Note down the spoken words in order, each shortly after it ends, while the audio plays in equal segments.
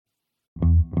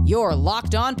Your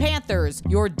Locked On Panthers,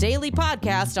 your daily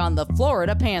podcast on the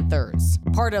Florida Panthers.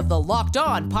 Part of the Locked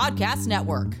On Podcast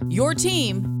Network. Your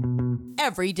team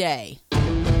every day.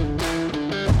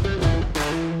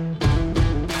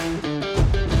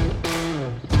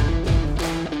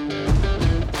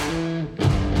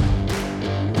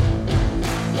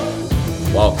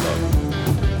 Welcome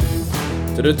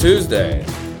to the Tuesday,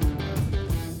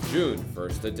 June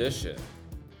 1st edition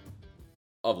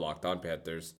of Locked On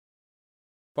Panthers,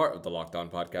 part of the Locked On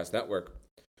Podcast Network,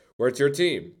 where it's your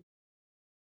team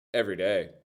every day.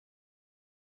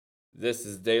 This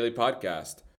is the daily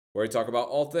podcast where we talk about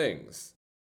all things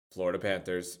Florida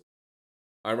Panthers.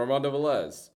 I'm Armando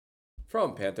Velez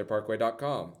from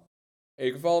PantherParkway.com, and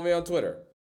you can follow me on Twitter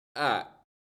at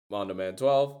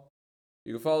MondoMan12.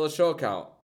 You can follow the show account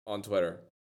on Twitter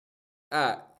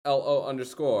at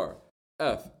LO_FLA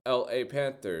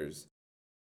Panthers.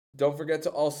 Don't forget to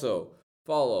also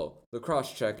follow the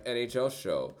Crosscheck NHL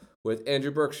show with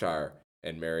Andrew Berkshire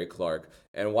and Mary Clark.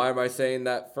 And why am I saying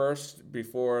that first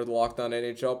before the Locked On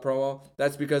NHL promo?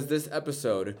 That's because this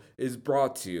episode is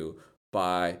brought to you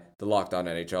by the Locked On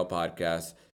NHL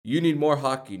podcast. You need more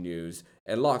hockey news,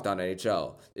 and Locked On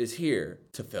NHL is here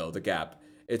to fill the gap.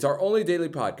 It's our only daily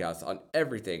podcast on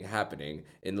everything happening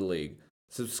in the league.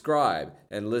 Subscribe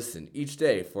and listen each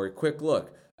day for a quick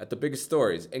look at the biggest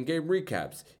stories and game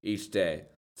recaps each day.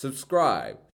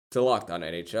 Subscribe to Locked On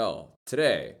NHL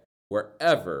today,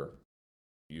 wherever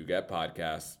you get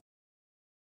podcasts.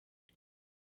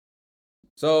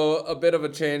 So, a bit of a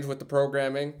change with the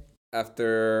programming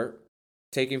after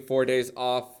taking 4 days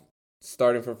off,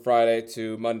 starting from Friday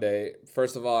to Monday.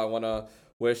 First of all, I want to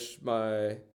wish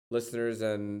my listeners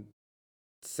and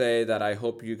say that I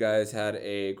hope you guys had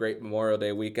a great Memorial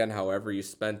Day weekend, however you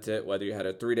spent it, whether you had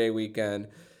a 3-day weekend,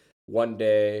 1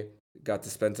 day, got to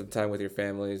spend some time with your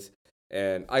families.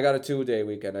 And I got a 2-day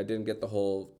weekend. I didn't get the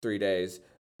whole 3 days,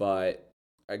 but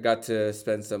I got to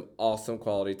spend some awesome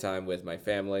quality time with my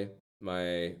family.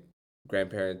 My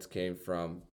grandparents came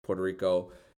from Puerto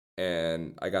Rico,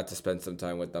 and I got to spend some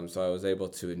time with them, so I was able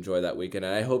to enjoy that weekend.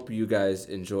 And I hope you guys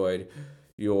enjoyed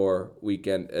your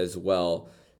weekend as well.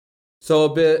 So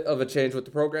a bit of a change with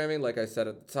the programming, like I said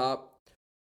at the top.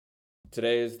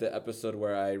 Today is the episode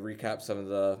where I recap some of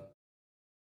the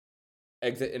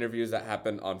exit interviews that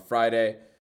happened on Friday.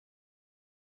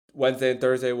 Wednesday and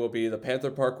Thursday will be the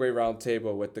Panther Parkway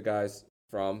Roundtable with the guys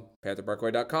from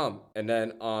PantherParkway.com. And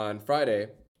then on Friday,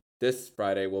 this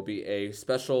Friday, will be a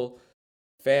special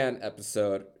fan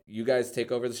episode. You guys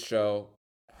take over the show.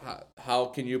 How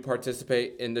can you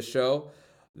participate in the show?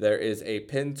 There is a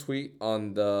pinned tweet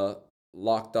on the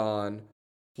Locked On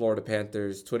Florida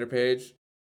Panthers Twitter page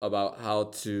about how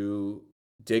to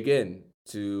dig in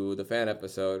to the fan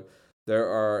episode.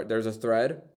 There's a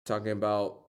thread talking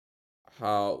about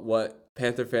what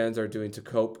Panther fans are doing to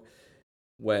cope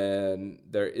when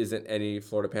there isn't any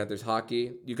Florida Panthers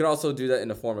hockey. You can also do that in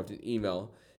the form of an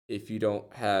email if you don't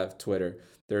have Twitter.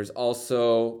 There's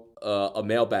also a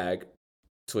mailbag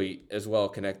tweet as well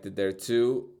connected there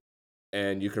too.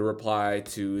 And you can reply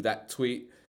to that tweet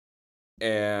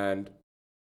and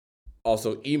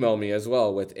also email me as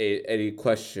well with any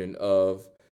question of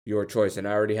your choice. And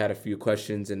I already had a few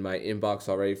questions in my inbox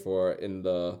already in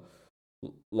the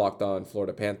Locked On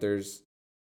Florida Panthers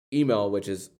email, which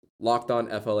is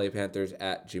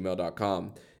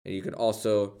lockedonflapanthers@gmail.com. And you can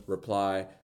also reply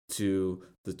to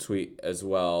the tweet as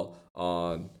well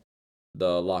on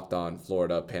the Locked On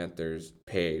Florida Panthers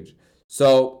page.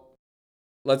 So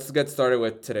let's get started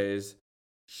with today's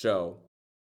show.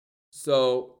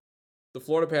 So, the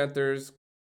Florida Panthers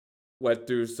went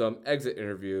through some exit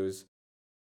interviews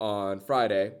on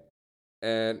Friday,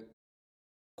 and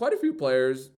quite a few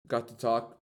players got to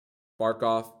talk.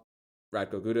 Barkov,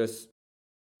 Radko Gudas,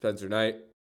 Spencer Knight,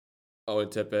 Owen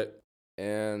Tippett.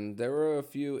 And there were a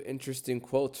few interesting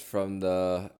quotes from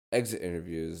the exit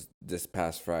interviews this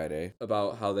past Friday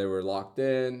about how they were locked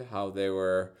in, how they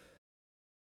were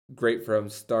great from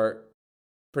start,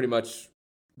 pretty much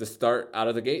the start out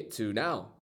of the gate to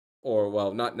now. Or,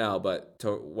 well, not now, but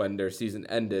to when their season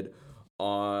ended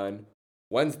on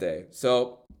Wednesday.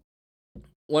 So,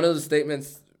 one of the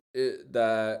statements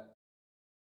that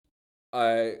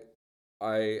I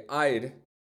eyed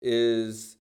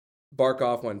is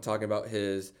Barkov when talking about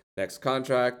his next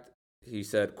contract. He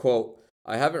said, quote,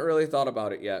 "I haven't really thought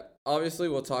about it yet. Obviously,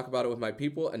 we'll talk about it with my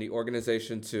people and the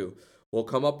organization too. We'll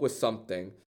come up with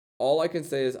something. All I can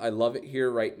say is I love it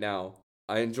here right now.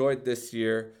 I enjoyed this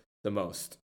year the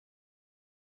most."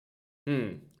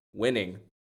 Winning.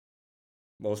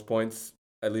 Most points,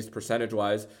 at least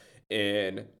percentage-wise,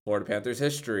 in Florida Panthers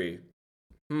history.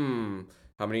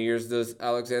 How How many years does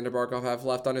Alexander Barkov have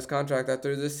left on his contract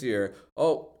after this year?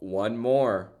 Oh, one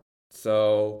more.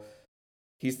 So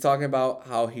he's talking about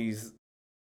how he's.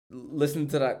 Listen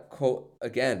to that quote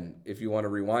again if you want to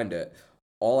rewind it.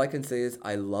 All I can say is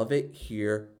I love it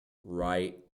here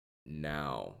right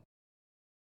now.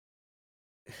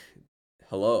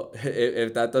 Hello.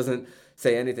 If that doesn't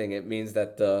say anything, it means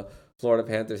that the Florida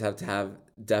Panthers have to have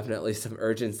definitely some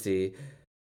urgency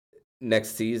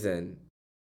next season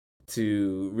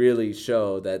to really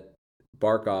show that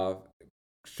Barkov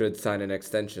should sign an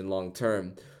extension long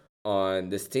term on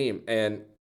this team. And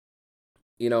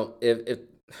if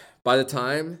by the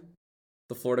time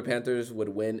the Florida Panthers would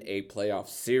win a playoff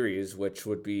series, which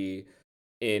would be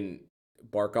in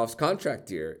Barkov's contract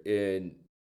year in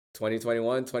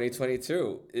 2021,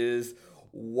 2022, is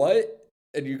what,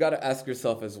 and you got to ask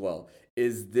yourself as well,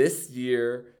 is this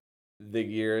year the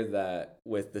year that,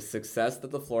 with the success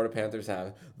that the Florida Panthers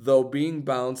have, though being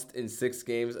bounced in 6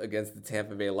 games against the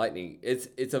Tampa Bay Lightning,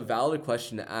 it's a valid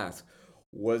question to ask.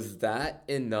 Was that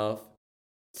enough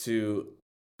to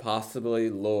possibly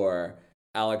lure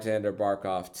Alexander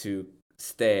Barkov to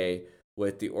stay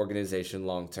with the organization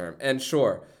long term? And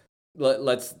sure,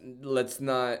 let's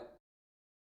not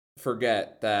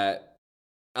forget that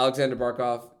Alexander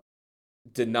Barkov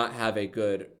did not have a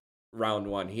good round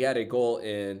 1. He had a goal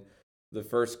in the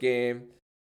first game,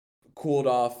 cooled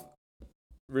off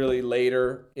really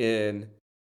later in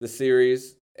the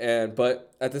series,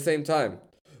 but at the same time,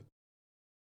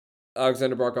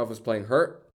 Alexander Barkov was playing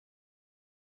hurt.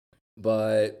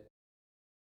 But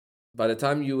by the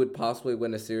time you would possibly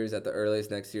win a series at the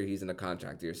earliest next year, he's in a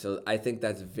contract year. So I think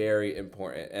that's very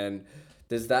important. And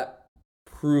does that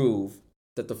prove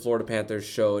that the Florida Panthers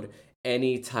showed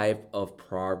any type of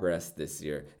progress this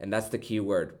year? And that's the key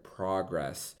word,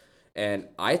 progress. And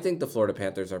I think the Florida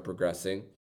Panthers are progressing.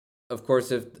 Of course,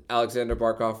 if Alexander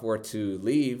Barkov were to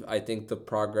leave, I think the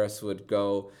progress would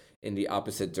go in the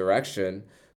opposite direction.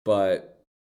 But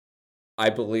I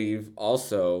believe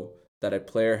also that a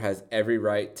player has every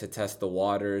right to test the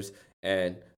waters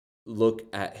and look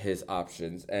at his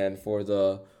options. And for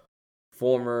the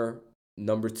former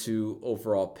number 2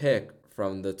 overall pick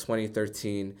from the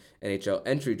 2013 NHL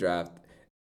entry draft,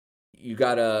 you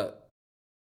got to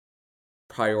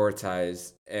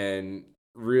prioritize and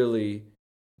really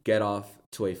get off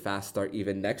to a fast start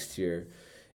even next year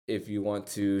if you want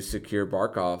to secure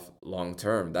Barkov long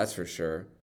term, that's for sure.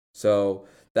 So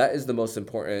that is the most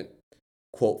important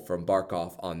quote from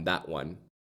Barkov on that one.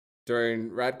 During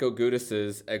Radko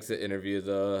Gudas's exit interview,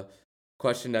 the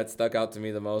question that stuck out to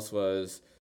me the most was,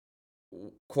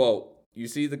 quote, "You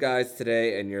see the guys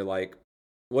today and you're like,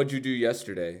 what'd you do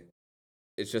yesterday?"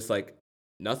 It's just like,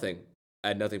 nothing. I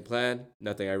had nothing planned,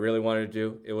 nothing I really wanted to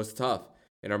do. It was tough.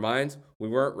 In our minds, we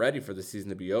weren't ready for the season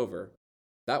to be over.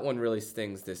 That one really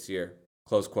stings this year,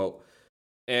 close quote.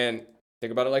 And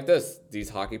think about it like this.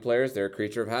 These hockey players, they're a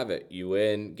creature of habit. You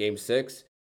win game 6,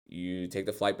 you take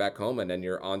the flight back home, and then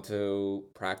you're on to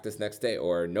practice next day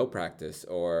or no practice,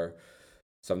 or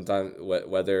sometimes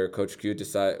whether Coach Q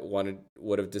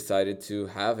would have decided to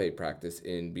have a practice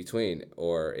in between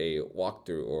or a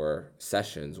walkthrough or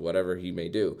sessions, whatever he may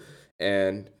do.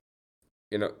 And,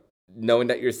 knowing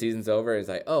that your season's over, it's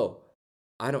like, oh,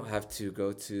 I don't have to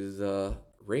go to the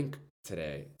rink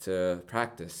today to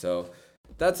practice. So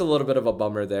that's a little bit of a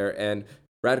bummer there. And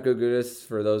Radko Gudas,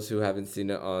 for those who haven't seen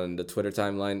it on the Twitter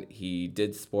timeline, he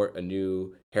did sport a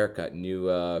new haircut, new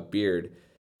beard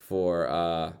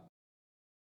for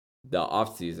the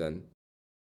off season.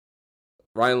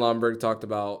 Ryan Lomberg talked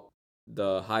about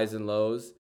the highs and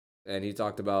lows, and he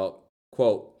talked about,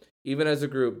 quote, "Even as a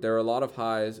group, there are a lot of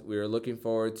highs. We are looking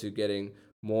forward to getting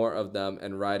more of them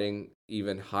and riding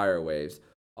even higher waves.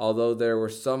 Although there were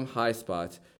some high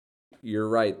spots, you're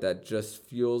right, that just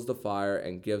fuels the fire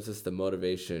and gives us the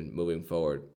motivation moving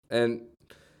forward." And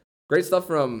great stuff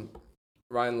from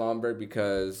Ryan Lomberg,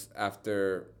 because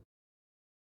after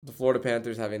the Florida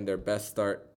Panthers having their best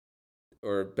start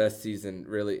or best season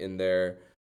really in their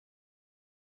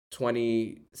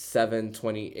 27,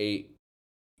 28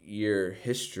 year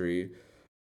history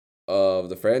of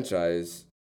the franchise,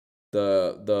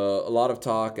 a lot of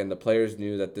talk, and the players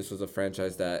knew that this was a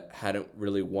franchise that hadn't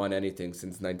really won anything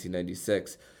since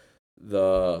 1996.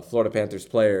 The Florida Panthers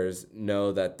players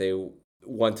know that they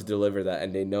want to deliver that,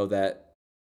 and they know that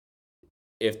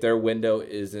if their window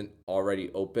isn't already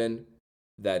open,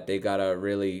 that they gotta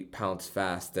really pounce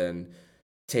fast and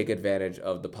take advantage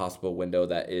of the possible window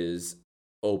that is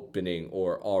opening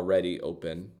or already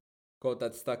open. Quote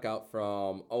that stuck out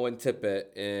from Owen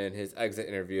Tippett in his exit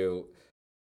interview.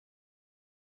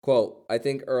 Quote, "I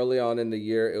think early on in the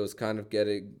year, it was kind of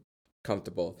getting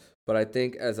comfortable. But I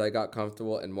think as I got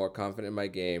comfortable and more confident in my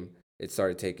game, it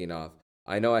started taking off.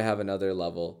 I know I have another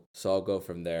level, so I'll go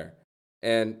from there.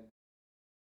 And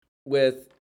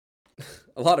with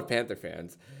a lot of Panther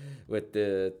fans, with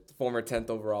the former 10th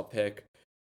overall pick,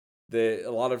 a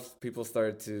lot of people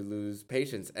started to lose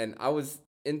patience. And I was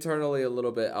internally a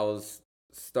little bit, I was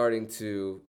starting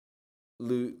to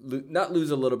not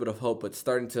lose a little bit of hope, but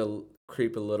starting to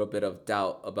creep a little bit of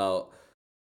doubt about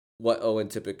what Owen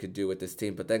Tippett could do with this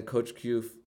team. But then Coach Q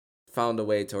found a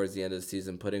way towards the end of the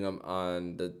season, putting him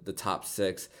on the top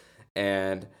six.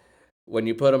 And when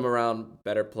you put him around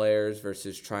better players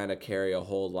versus trying to carry a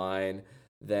whole line,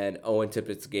 then Owen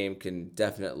Tippett's game can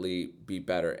definitely be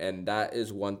better. And that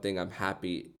is one thing I'm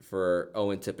happy for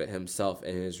Owen Tippett himself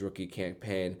in his rookie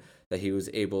campaign, that he was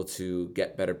able to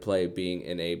get better play, being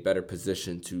in a better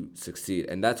position to succeed.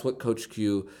 And that's what Coach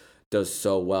Q does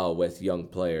so well with young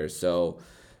players. So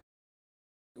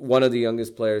one of the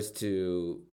youngest players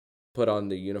to put on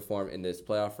the uniform in this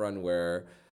playoff run, where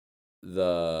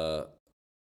the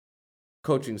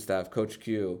coaching staff, Coach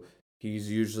Q, he's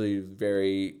usually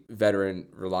very veteran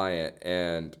reliant,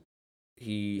 and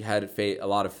he had a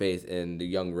lot of faith in the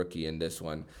young rookie in this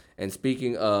one. And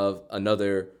speaking of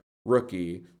another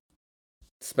rookie,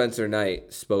 Spencer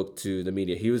Knight spoke to the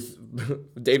media.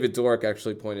 David Dwork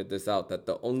actually pointed this out, that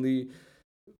the only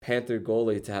Panther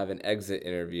goalie to have an exit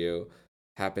interview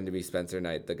happened to be Spencer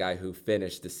Knight, the guy who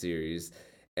finished the series.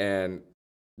 And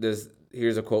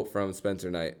here's a quote from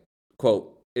Spencer Knight.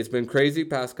 Quote, "It's been crazy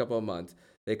past couple of months.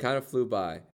 They kind of flew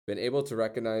by. Been able to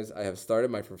recognize I have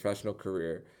started my professional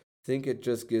career. Think it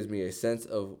just gives me a sense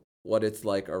of what it's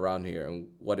like around here and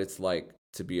what it's like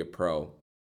to be a pro."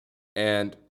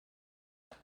 And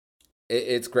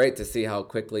it's great to see how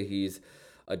quickly he's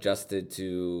adjusted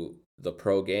to the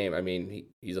pro game. I mean,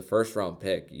 he's a first round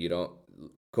pick.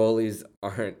 Goalies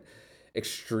aren't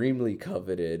extremely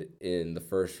coveted in the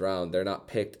first round. They're not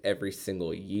picked every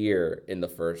single year in the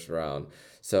first round.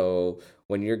 So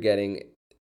when you're getting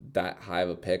that high of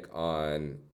a pick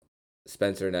on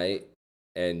Spencer Knight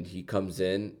and he comes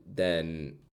in,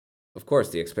 then of course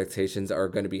the expectations are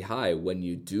going to be high when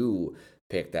you do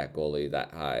pick that goalie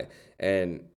that high.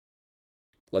 And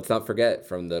let's not forget,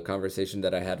 from the conversation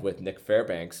that I had with Nick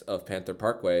Fairbanks of Panther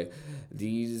Parkway,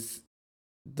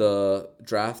 the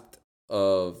draft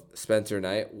of Spencer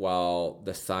Knight, while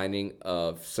the signing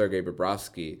of Sergei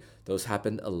Bobrovsky, those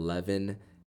happened 11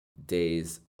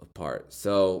 days apart.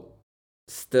 So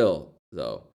still,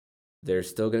 though, there's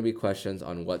still going to be questions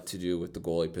on what to do with the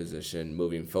goalie position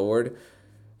moving forward.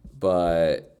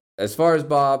 But as far as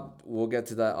Bob, we'll get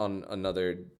to that on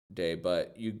another day.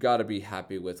 But you got to be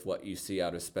happy with what you see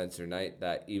out of Spencer Knight,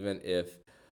 that even if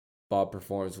Bob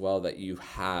performs well, that you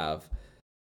have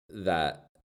that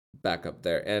backup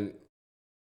there. And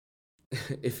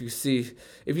if you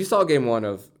saw game one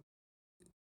of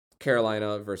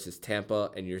Carolina versus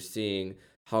Tampa, and you're seeing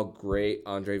how great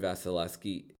Andrei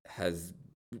Vasilevsky has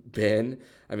been.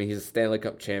 I mean, he's a Stanley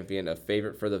Cup champion, a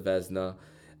favorite for the Vezina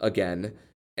again.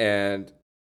 And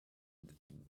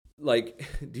like,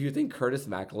 do you think Curtis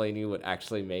McElhinney would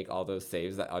actually make all those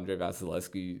saves that Andrei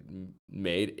Vasilevsky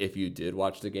made if you did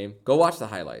watch the game? Go watch the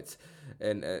highlights,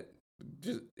 and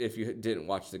just if you didn't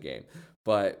watch the game.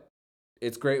 But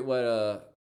it's great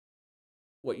what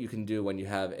you can do when you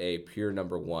have a pure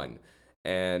number one,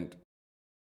 and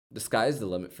the sky's the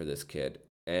limit for this kid.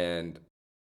 And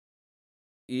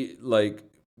even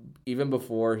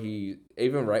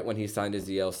right when he signed his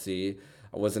ELC,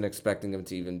 I wasn't expecting him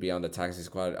to even be on the taxi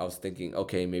squad. I was thinking,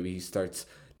 okay, maybe he starts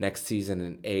next season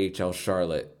in AHL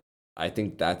Charlotte. I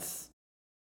think that's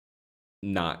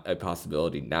not a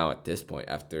possibility now at this point,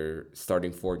 after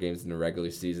starting 4 games in the regular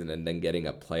season and then getting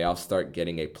a playoff start,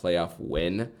 getting a playoff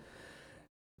win.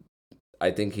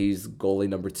 I think he's goalie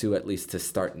number 2 at least to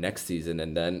start next season,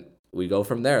 and then we go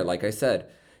from there. Like I said,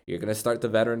 you're going to start the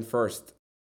veteran first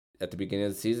at the beginning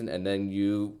of the season, and then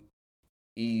you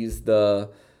ease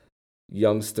the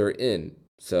youngster in.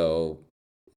 So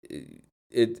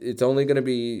it's only going to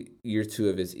be year 2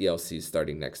 of his ELC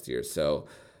starting next year. So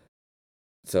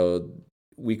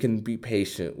we can be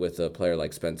patient with a player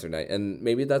like Spencer Knight. And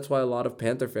maybe that's why a lot of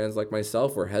Panther fans like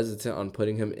myself were hesitant on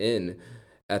putting him in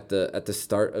at the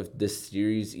start of this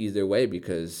series either way,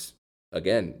 because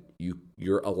again,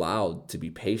 you're allowed to be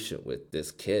patient with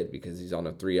this kid because he's on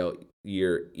a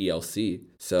 3-year ELC.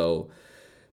 So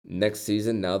next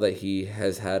season, now that he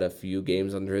has had a few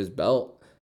games under his belt,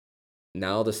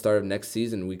 now the start of next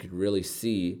season, we could really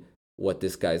see what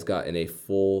this guy's got in a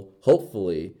full,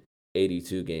 hopefully,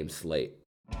 82 game slate.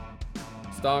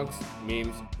 Stonks,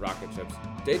 memes, rocket ships.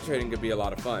 Day trading can be a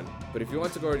lot of fun, but if you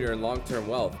want to grow your long-term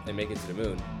wealth and make it to the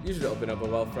moon, you should open up a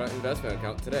Wealthfront investment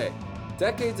account today.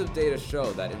 Decades of data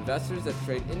show that investors that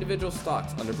trade individual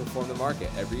stocks underperform the market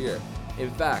every year.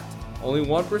 In fact, only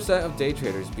 1% of day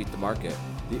traders beat the market.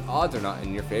 The odds are not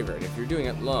in your favor, and if you're doing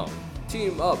it alone,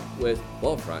 team up with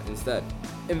Wealthfront instead.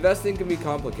 Investing can be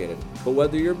complicated, but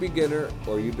whether you're a beginner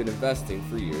or you've been investing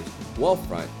for years,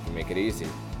 Wealthfront can make it easy.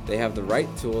 They have the right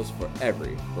tools for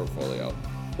every portfolio.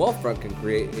 Wealthfront can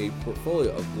create a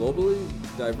portfolio of globally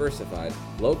diversified,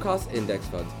 low-cost index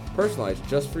funds personalized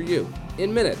just for you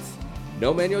in minutes.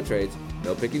 No manual trades,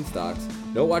 no picking stocks,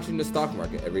 no watching the stock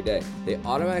market every day. They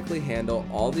automatically handle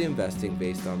all the investing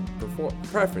based on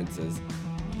preferences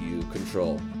you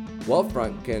control.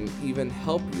 Wealthfront can even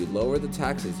help you lower the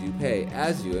taxes you pay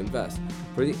as you invest.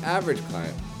 For the average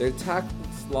client, their tax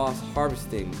loss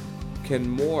harvesting can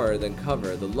more than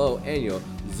cover the low annual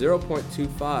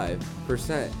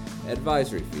 0.25%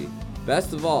 advisory fee.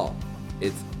 Best of all,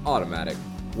 it's automatic.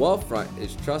 Wealthfront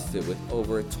is trusted with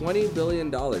over $20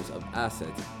 billion of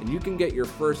assets, and you can get your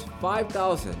first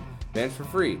 $5,000 managed for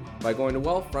free by going to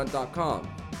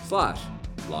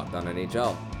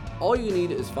wealthfront.com/LockedOnNHL. All you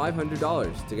need is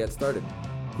 $500 to get started.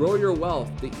 Grow your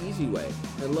wealth the easy way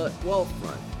and let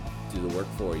Wealthfront do the work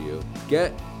for you.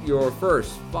 Get your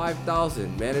first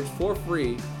 $5,000 managed for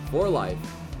free for life.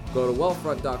 Go to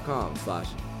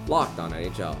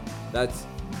wealthfront.com/LockedOnNHL. That's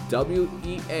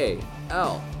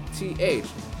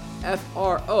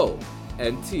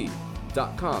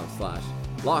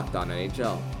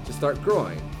WealthFront.com/LockedOnNHL to start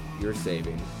growing your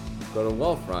savings. Go to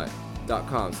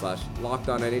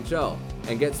wealthfront.com/LockedOnNHL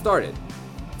and get started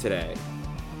today.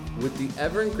 With the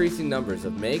ever-increasing numbers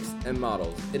of makes and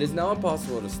models, it is now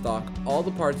impossible to stock all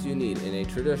the parts you need in a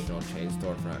traditional chain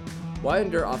storefront. Why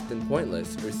endure often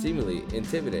pointless or seemingly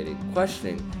intimidating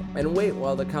questioning and wait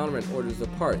while the counterman orders the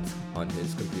parts on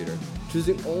his computer,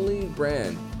 choosing only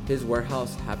brand his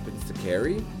warehouse happens to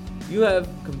carry? You have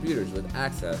computers with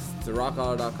access to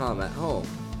RockAuto.com at home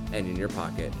and in your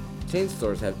pocket. Chain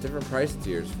stores have different price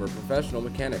tiers for professional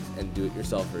mechanics and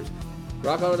do-it-yourselfers.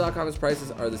 RockAuto.com's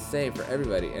prices are the same for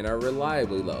everybody and are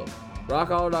reliably low.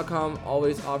 RockAuto.com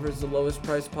always offers the lowest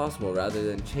price possible rather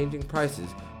than changing prices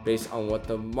based on what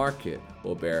the market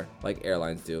will bear like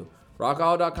airlines do.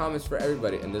 RockAuto.com is for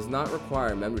everybody and does not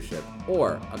require membership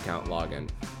or account login.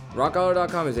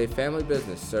 RockAuto.com is a family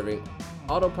business serving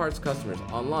auto parts customers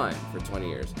online for 20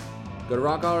 years. Go to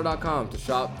RockAuto.com to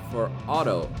shop for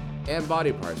auto and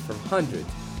body parts from hundreds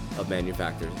of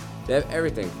manufacturers. They have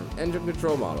everything from engine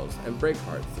control models and brake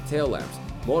parts to tail lamps,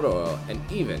 motor oil, and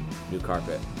even new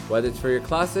carpet. Whether it's for your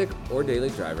classic or daily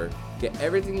driver, get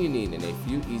everything you need in a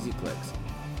few easy clicks,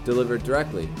 delivered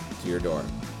directly to your door.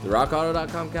 The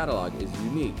RockAuto.com catalog is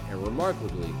unique and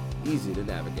remarkably easy to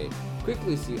navigate.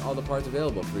 Quickly see all the parts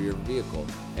available for your vehicle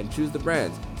and choose the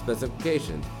brands,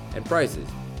 specifications, and prices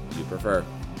you prefer.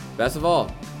 Best of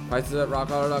all, prices at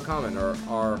RockAuto.com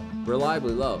are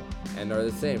reliably low and are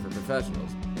the same for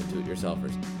professionals and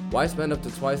do-it-yourselfers. Why spend up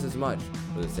to twice as much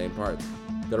for the same parts?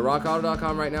 Go to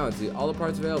RockAuto.com right now and see all the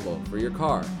parts available for your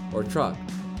car or truck.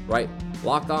 Right,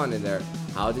 locked on in there.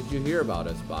 How did you hear about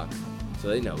us box? So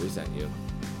they know we sent you.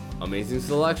 Amazing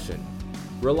selection,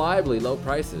 reliably low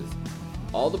prices,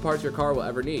 all the parts your car will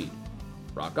ever need.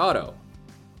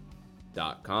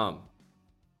 RockAuto.com.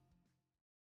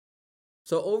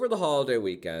 So over the holiday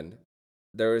weekend,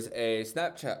 there was a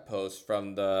Snapchat post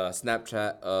from the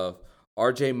Snapchat of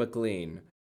RJ McLean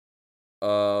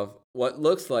of what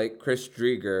looks like Chris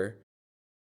Driedger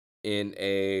in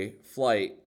a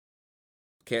flight.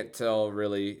 Can't tell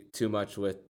really too much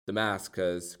with the mask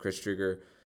because Chris Driedger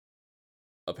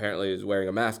apparently is wearing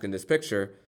a mask in this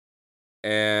picture.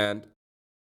 And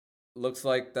looks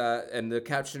like that, and the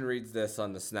caption reads this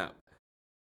on the Snap: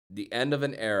 "The end of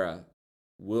an era.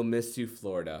 We'll miss you,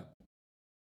 Florida."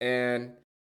 And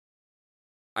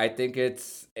I think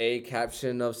it's a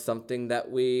caption of something that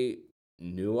we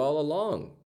knew all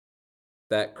along.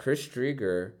 That Chris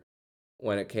Driedger,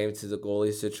 when it came to the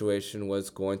goalie situation,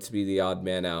 was going to be the odd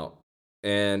man out.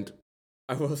 And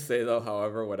I will say, though,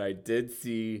 however, when I did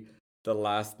see the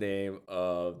last name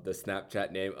of the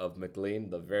Snapchat name of McLean,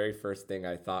 the very first thing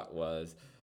I thought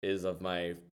is of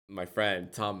my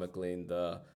friend Tom McLean,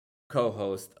 the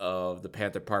co-host of the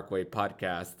Panther Parkway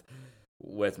podcast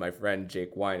with my friend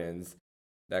Jake Winans,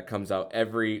 that comes out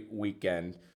every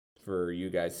weekend for you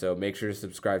guys. So make sure to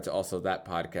subscribe to also that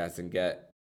podcast and get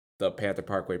the Panther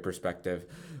Parkway perspective.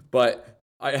 But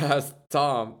I asked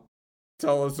Tom,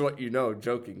 tell us what you know,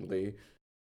 jokingly,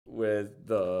 with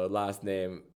the last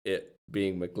name it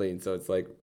being McLean. So it's like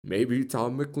maybe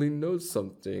Tom McLean knows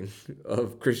something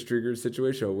of Chris Drieger's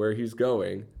situation, where he's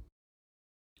going.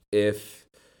 If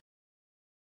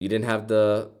you didn't have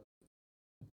the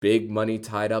big money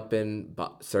tied up in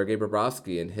Sergei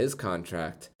Bobrovsky and his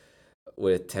contract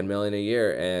with $10 million a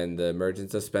year and the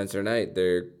emergence of Spencer Knight,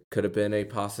 there could have been a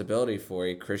possibility for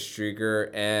a Chris Driedger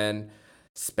and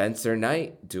Spencer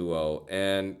Knight duo.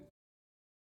 And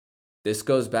this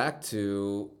goes back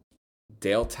to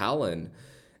Dale Talon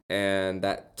and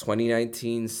that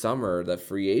 2019 summer, the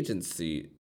free agency,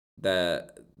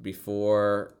 that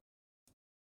before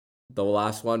the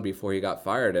last one before he got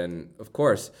fired. And of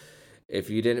course, if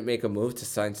you didn't make a move to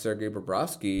sign Sergei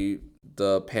Bobrovsky,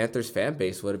 the Panthers fan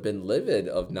base would have been livid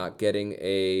of not getting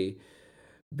a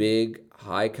big,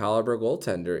 high caliber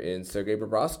goaltender in Sergei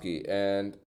Bobrovsky.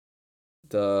 And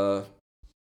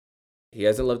he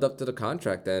hasn't lived up to the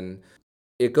contract. And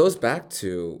it goes back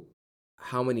to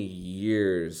how many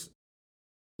years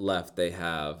left they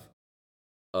have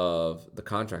of the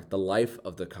contract, the life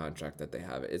of the contract that they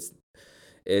have.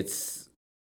 It's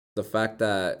the fact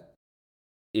that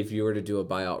if you were to do a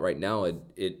buyout right now,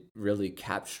 it really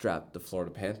cap-strapped the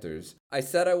Florida Panthers. I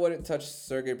said I wouldn't touch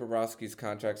Sergei Bobrovsky's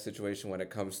contract situation when it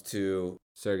comes to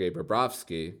Sergei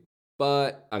Bobrovsky,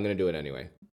 but I'm going to do it anyway.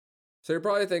 So you're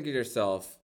probably thinking to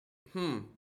yourself,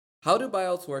 how do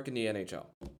buyouts work in the NHL?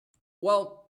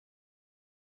 Well,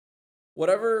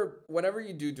 whenever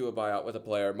you do a buyout with a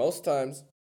player, most times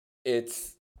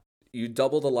it's you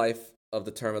double the life of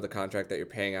the term of the contract that you're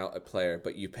paying out a player,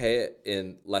 but you pay it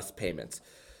in less payments.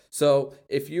 So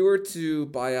if you were to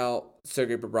buy out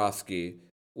Sergei Bobrovsky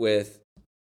with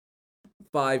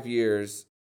 5 years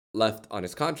left on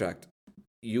his contract,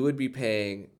 you would be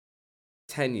paying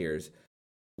 10 years,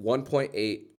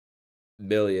 $1.8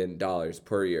 million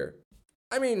per year.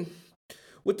 I mean,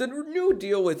 with the new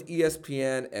deal with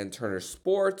ESPN and Turner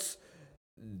Sports,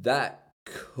 that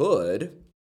could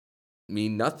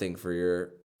mean nothing for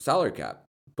your salary cap.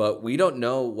 But we don't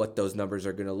know what those numbers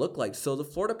are going to look like. So the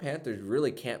Florida Panthers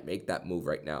really can't make that move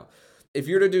right now. If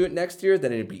you're to do it next year,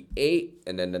 then it'd be 8.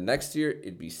 And then the next year,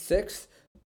 it'd be 6,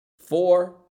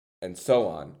 4, and so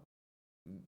on.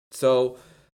 So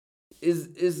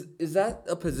is that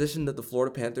a position that the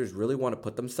Florida Panthers really want to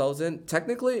put themselves in?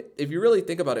 Technically, if you really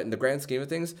think about it in the grand scheme of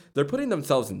things, they're putting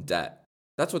themselves in debt.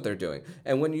 That's what they're doing.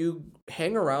 And when you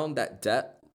hang around that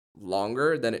debt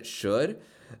longer than it should,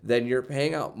 then you're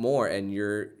paying out more and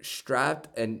you're strapped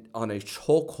and on a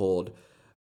chokehold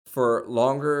for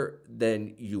longer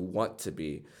than you want to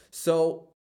be. So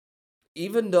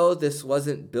even though this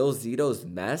wasn't Bill Zito's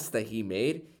mess that he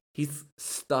made, he's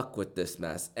stuck with this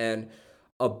mess. And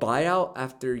a buyout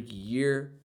after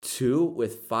year 2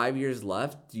 with 5 years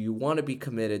left, do you want to be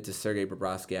committed to Sergei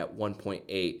Bobrovsky at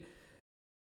 1.8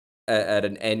 at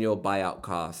an annual buyout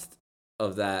cost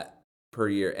of that per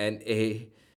year, and a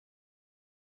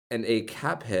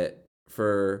cap hit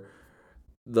for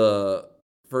the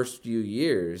first few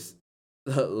years?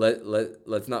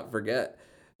 Let's not forget.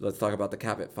 Let's talk about the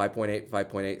cap hit: 5.8,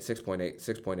 5.8, 6.8,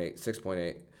 6.8,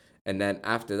 6.8, and then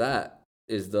after that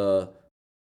is the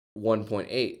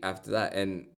 1.8 after that.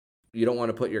 And you don't want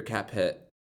to put your cap hit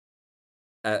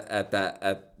at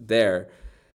there.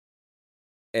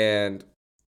 And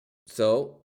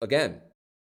so again,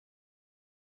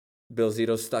 Bill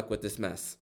Zito's stuck with this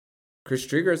mess. Chris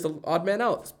Driedger is the odd man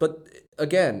out. But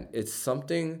again, it's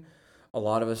something a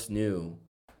lot of us knew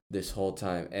this whole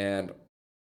time. And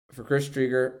for Chris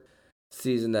Driedger,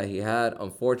 season that he had,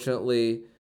 unfortunately,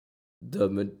 the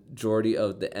majority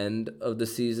of the end of the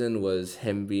season was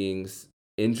him being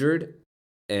injured.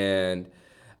 And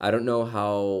I don't know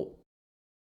how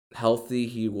healthy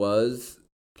he was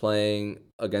playing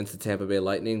against the Tampa Bay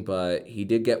Lightning, but he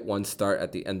did get one start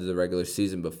at the end of the regular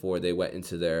season before they went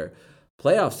into their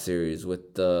playoff series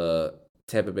with the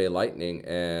Tampa Bay Lightning,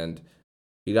 and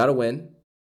he got a win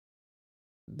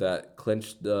that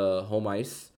clinched the home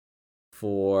ice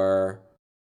for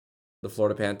the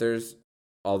Florida Panthers.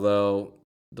 Although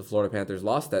the Florida Panthers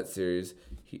lost that series,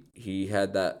 he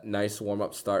had that nice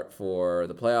warm-up start for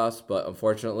the playoffs, but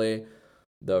unfortunately,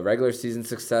 the regular season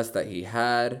success that he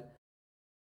had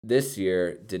this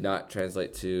year did not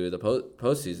translate to the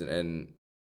postseason. And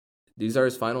these are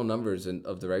his final numbers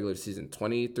of the regular season: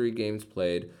 23 games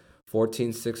played,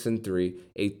 14, 6, and 3,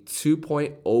 a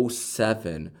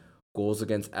 2.07 goals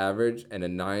against average, and a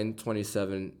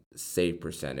 927 save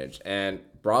percentage. And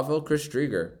bravo, Chris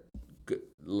Driedger.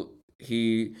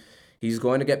 He's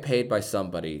going to get paid by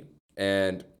somebody,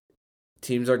 and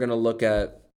teams are going to look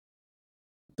at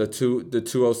the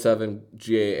 207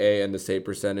 GAA and the save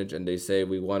percentage, and they say,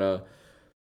 we want to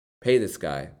pay this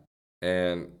guy.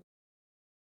 And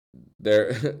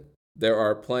there there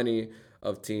are plenty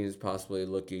of teams possibly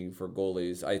looking for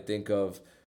goalies. I think of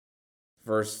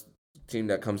first team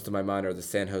that comes to my mind are the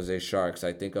San Jose Sharks.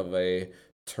 I think of a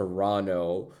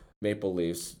Toronto Maple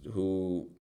Leafs who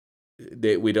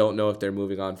we don't know if they're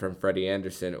moving on from Freddie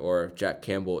Anderson or if Jack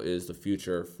Campbell is the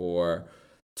future for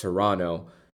Toronto.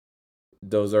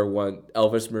 Those are one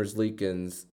Elvis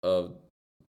Merzlikins of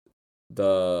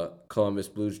the Columbus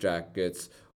Blue Jackets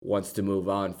wants to move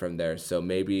on from there. So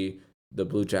maybe the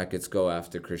Blue Jackets go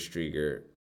after Chris Drieger.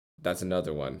 That's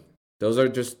another one. Those are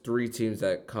just three teams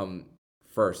that come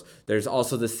first. There's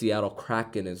also the Seattle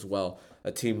Kraken as well,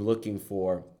 a team looking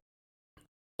for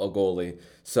a goalie.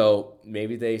 So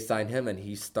maybe they sign him and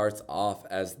he starts off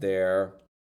as their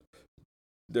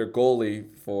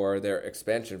goalie for their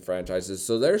expansion franchises.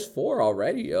 So there's four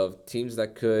already of teams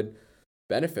that could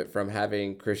benefit from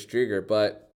having Chris Drieger.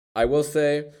 But I will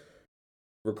say,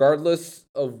 regardless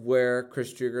of where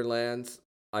Chris Drieger lands,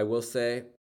 I will say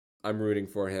I'm rooting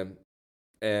for him.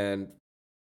 And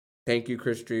thank you,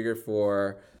 Chris Drieger,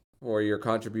 for your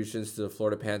contributions to the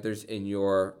Florida Panthers in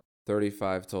your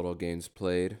 35 total games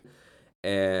played.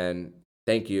 And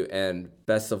thank you, and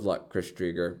best of luck, Chris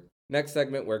Drieger. Next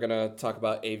segment, we're going to talk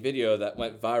about a video that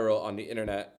went viral on the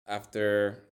internet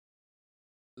after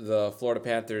the Florida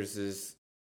Panthers'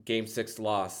 Game 6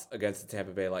 loss against the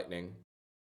Tampa Bay Lightning.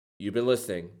 You've been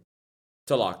listening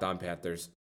to Locked On Panthers.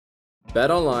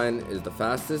 BetOnline is the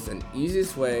fastest and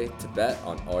easiest way to bet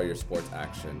on all your sports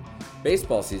action.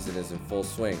 Baseball season is in full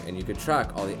swing, and you can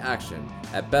track all the action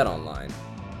at BetOnline.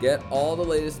 Get all the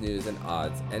latest news and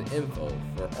odds and info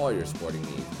for all your sporting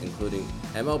needs, including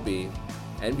MLB,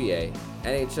 NBA,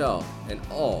 NHL, and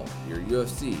all your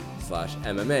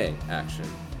UFC/MMA action.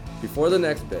 Before the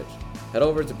next pitch, head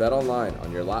over to BetOnline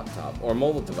on your laptop or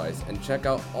mobile device and check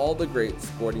out all the great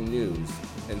sporting news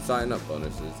and sign-up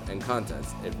bonuses and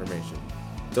contest information.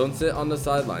 Don't sit on the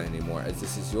sideline anymore, as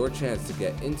this is your chance to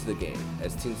get into the game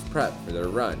as teams prep for their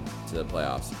run to the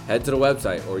playoffs. Head to the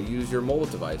website or use your mobile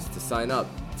device to sign up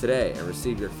today and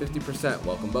receive your 50%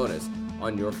 welcome bonus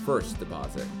on your first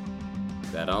deposit.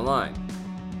 BetOnline,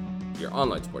 your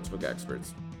online sportsbook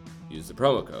experts. Use the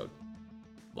promo code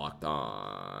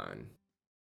LOCKEDON.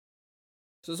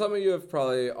 So some of you have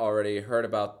probably already heard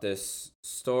about this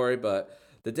story, but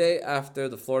the day after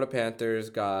the Florida Panthers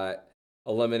got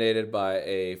eliminated by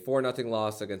a 4-0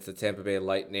 loss against the Tampa Bay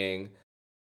Lightning,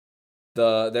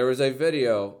 there was a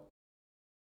video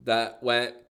that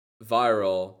went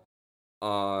viral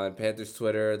on Panthers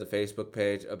Twitter, the Facebook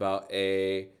page, about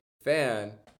a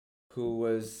fan who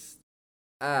was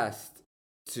asked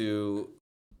to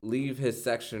leave his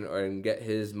section and get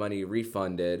his money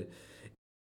refunded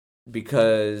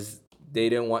because they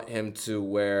didn't want him to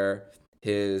wear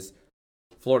his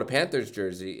Florida Panthers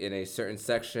jersey in a certain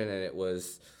section, and it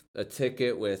was a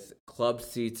ticket with club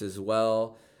seats as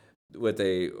well, with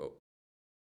a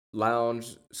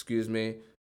lounge,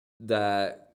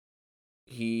 that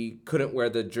he couldn't wear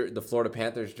the Florida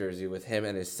Panthers jersey with him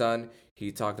and his son.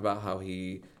 He talked about how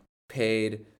he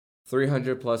paid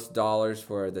 $300+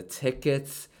 for the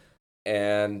tickets,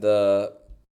 and the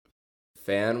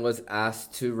fan was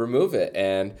asked to remove it.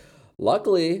 And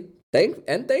luckily,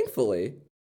 thankfully,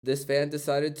 this fan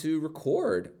decided to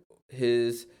record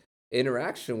his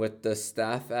interaction with the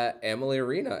staff at Amalie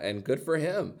Arena, and good for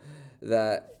him.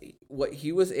 That what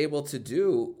he was able to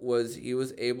do was he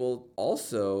was able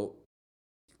also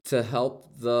to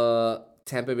help the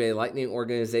Tampa Bay Lightning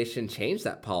organization change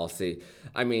that policy.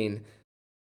 I mean,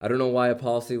 I don't know why a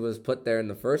policy was put there in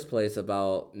the first place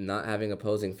about not having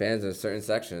opposing fans in certain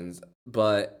sections,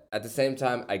 but at the same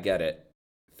time, I get it.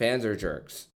 Fans are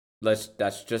jerks.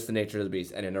 That's just the nature of the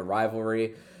beast. And in a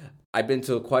rivalry, I've been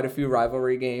to quite a few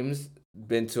rivalry games,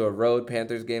 been to a road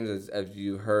Panthers games, as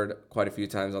you heard quite a few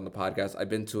times on the podcast. I've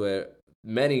been to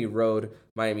many road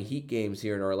Miami Heat games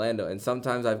here in Orlando, and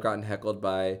sometimes I've gotten heckled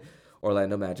by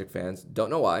Orlando Magic fans. Don't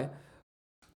know why.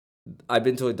 I've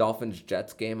been to a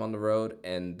Dolphins-Jets game on the road,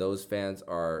 and those fans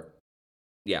are,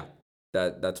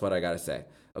 that's what I gotta say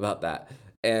about that.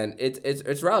 And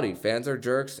it's rowdy. Fans are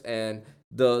jerks, and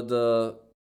the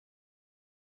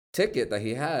ticket that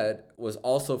he had was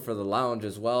also for the lounge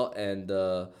as well, and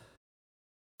the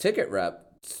ticket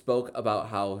rep spoke about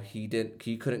how he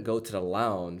couldn't go to the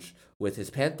lounge with his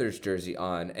Panthers jersey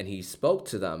on, and he spoke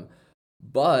to them,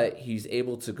 but he's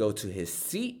able to go to his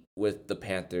seat with the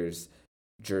Panthers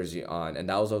jersey on, and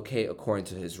that was okay according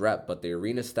to his rep. But the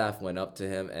arena staff went up to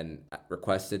him and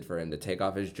requested for him to take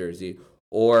off his jersey,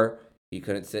 or he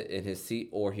couldn't sit in his seat,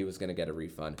 or he was going to get a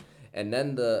refund. And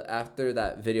then after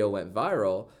that video went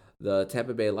viral, the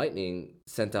Tampa Bay Lightning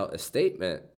sent out a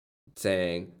statement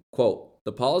saying, quote,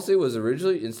 The policy was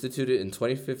originally instituted in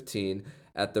 2015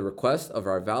 at the request of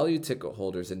our valued ticket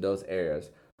holders in those areas,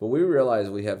 but we realize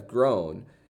we have grown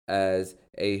as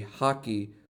a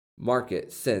hockey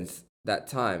market since that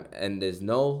time and is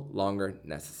no longer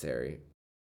necessary.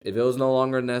 If it was no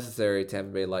longer necessary,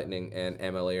 Tampa Bay Lightning and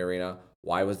Amalie Arena,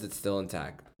 why was it still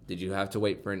intact? Did you have to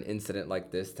wait for an incident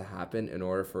like this to happen in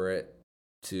order for it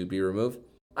to be removed?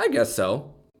 I guess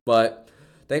so, but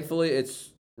thankfully it's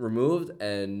removed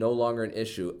and no longer an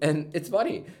issue. And it's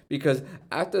funny because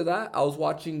after that, I was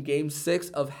watching Game 6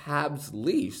 of Habs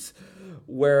Leafs,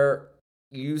 where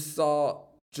you saw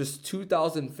just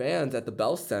 2,000 fans at the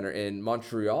Bell Center in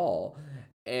Montreal,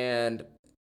 and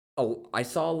I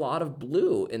saw a lot of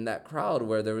blue in that crowd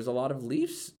where there was a lot of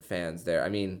Leafs fans there. I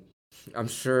mean, I'm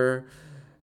sure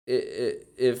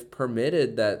if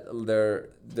permitted that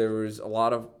there was a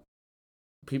lot of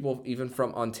people even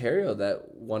from Ontario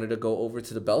that wanted to go over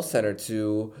to the Bell Center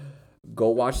to go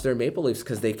watch their Maple Leafs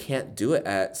because they can't do it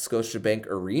at Scotiabank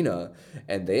Arena,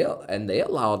 and they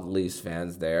allowed Leafs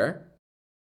fans there.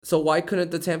 So why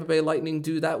couldn't the Tampa Bay Lightning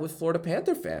do that with Florida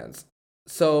Panther fans?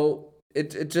 So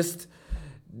it just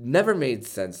never made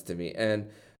sense to me. And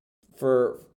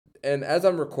as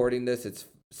I'm recording this, it's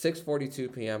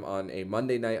 6:42 p.m. on a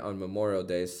Monday night on Memorial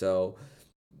Day. So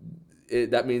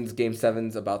that means Game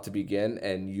 7's about to begin,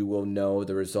 and you will know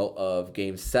the result of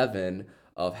Game 7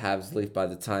 of Habs Leaf by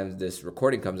the time this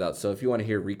recording comes out. So if you want to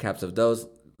hear recaps of those,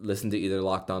 listen to either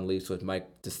Locked On Leafs with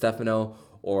Mike DiStefano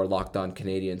or Locked On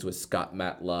Canadians with Scott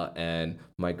Matla and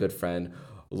my good friend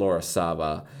Laura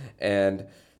Saba. And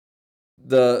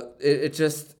it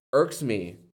just irks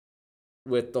me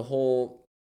with the whole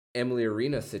Amalie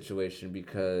Arena situation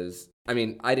because, I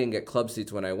mean, I didn't get club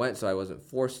seats when I went, so I wasn't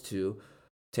forced to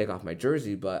take off my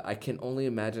jersey, but I can only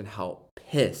imagine how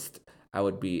pissed I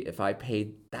would be if I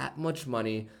paid that much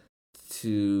money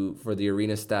for the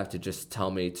arena staff to just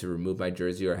tell me to remove my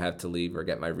jersey or have to leave or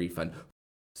get my refund.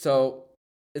 So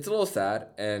it's a little sad,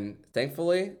 and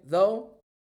thankfully, though,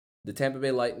 the Tampa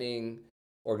Bay Lightning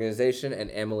organization and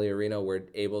Amalie Arena were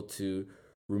able to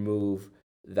remove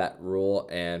that rule.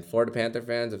 And Florida Panther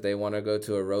fans, if they want to go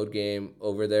to a road game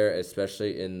over there,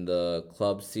 especially in the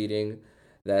club seating,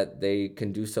 that they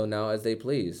can do so now as they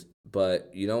please. But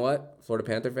you know what, Florida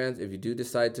Panther fans, if you do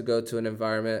decide to go to an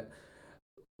environment,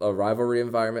 a rivalry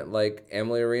environment like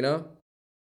Amalie Arena,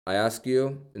 I ask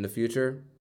you in the future,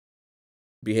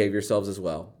 behave yourselves as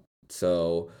well.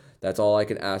 So that's all I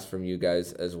can ask from you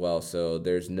guys as well. So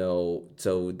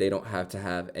they don't have to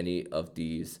have any of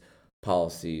these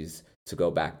policies to go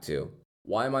back to.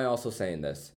 Why am I also saying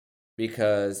this?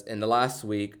 Because in the last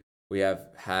week, we have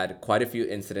had quite a few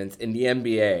incidents in the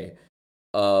NBA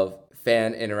of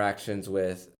fan interactions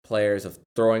with players, of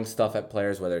throwing stuff at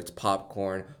players, whether it's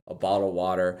popcorn, a bottle of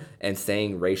water, and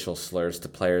saying racial slurs to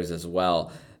players as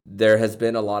well. There has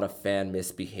been a lot of fan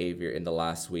misbehavior in the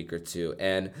last week or two.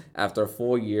 And after a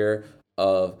full year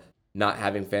of not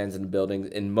having fans in the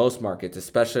building, in most markets,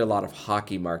 especially a lot of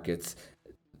hockey markets,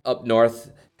 up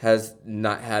north has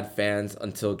not had fans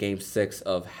until Game 6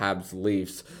 of Habs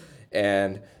Leafs.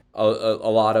 And a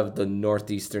lot of the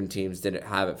northeastern teams didn't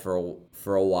have it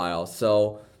for a while.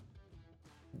 So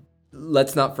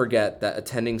let's not forget that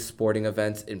attending sporting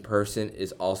events in person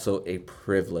is also a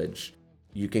privilege.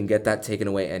 You can get that taken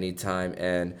away anytime,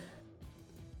 and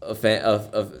a fan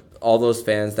of all those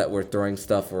fans that were throwing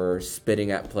stuff or spitting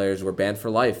at players were banned for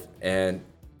life. And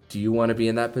do you want to be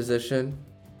in that position?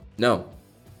 No.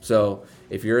 So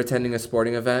if you're attending a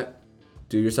sporting event,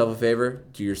 do yourself a favor,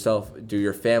 do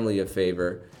your family a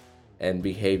favor, and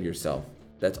behave yourself.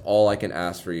 That's all I can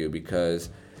ask for you, because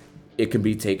it can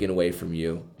be taken away from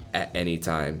you at any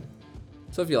time.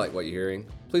 So if you like what you're hearing,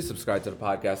 please subscribe to the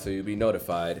podcast so you'll be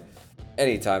notified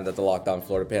anytime that the Locked On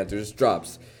Florida Panthers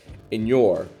drops in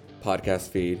your podcast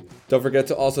feed. Don't forget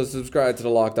to also subscribe to the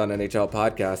Locked On NHL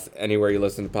podcast anywhere you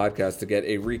listen to podcasts to get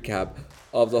a recap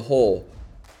of the whole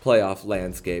playoff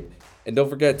landscape. And don't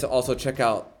forget to also check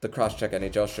out the Crosscheck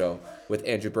NHL show with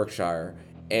Andrew Berkshire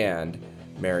and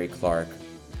Mary Clark.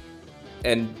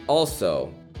 And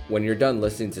also, when you're done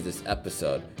listening to this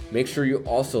episode, make sure you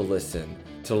also listen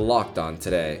to Locked On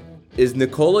Today. Is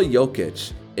Nikola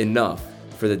Jokic enough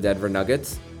for the Denver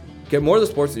Nuggets? Get more of the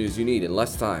sports news you need in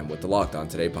less time with the Locked On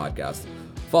Today podcast.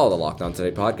 Follow the Locked On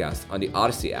Today podcast on the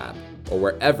Odyssey app or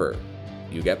wherever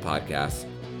you get podcasts.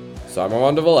 So I'm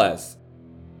Armando Velez,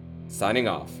 signing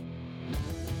off.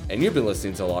 And you've been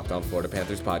listening to the Locked On Florida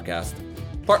Panthers podcast,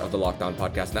 part of the Locked On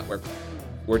Podcast Network.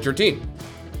 We're your team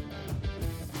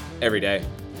every day.